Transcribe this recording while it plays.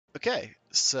Okay,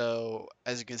 so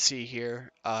as you can see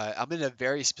here, I'm in a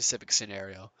very specific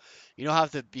scenario. You don't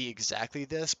have to be exactly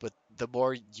this, but the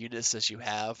more units that you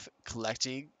have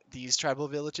collecting these tribal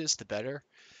villages, the better.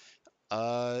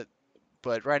 Uh,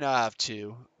 but right now I have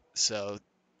two, so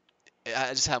I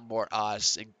just have more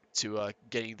odds to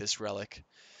getting this relic.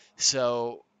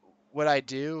 So what I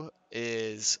do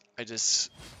is I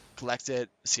just collect it.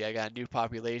 See, I got a new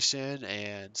population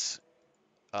and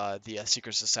the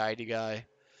secret society guy,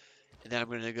 and then I'm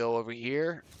gonna go over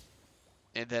here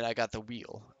and then I got the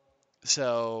wheel.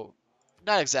 So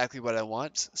not exactly what I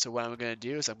want. So what I'm going to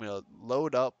do is I'm going to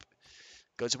load up,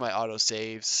 go to my auto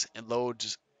saves, and load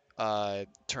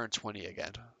turn 20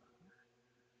 again.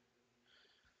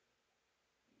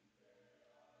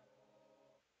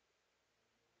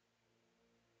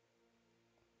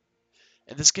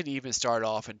 And this can even start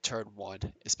off in turn 1,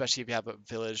 especially if you have a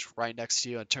village right next to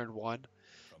you on turn 1,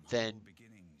 From then humble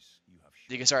beginnings, you have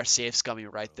you can shaped start the save future scumming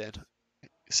of the right then. world.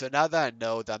 So now that I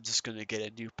know that I'm just going to get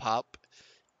a new pop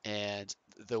and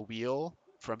the wheel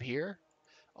from here,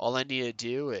 all I need to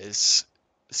do is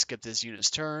skip this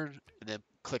unit's turn and then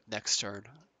click next turn.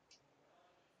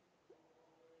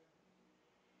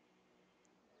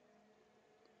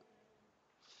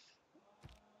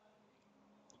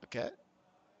 Okay,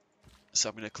 so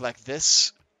I'm going to collect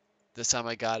this. This time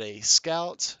I got a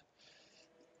scout,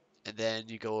 and then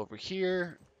you go over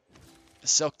here,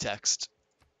 silk text,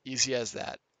 easy as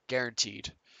that,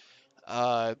 guaranteed.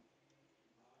 Uh,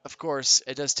 of course,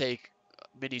 it does take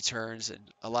many turns and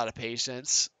a lot of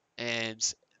patience,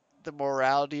 and the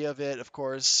morality of it, of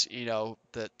course,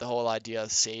 the whole idea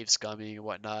of save scumming and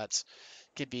whatnot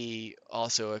can be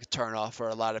also a turn off for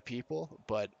a lot of people.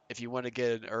 But if you want to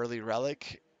get an early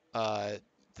relic, uh,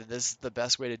 then this is the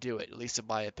best way to do it, at least in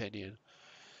my opinion.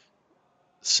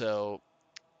 So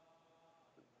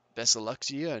best of luck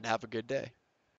to you and have a good day.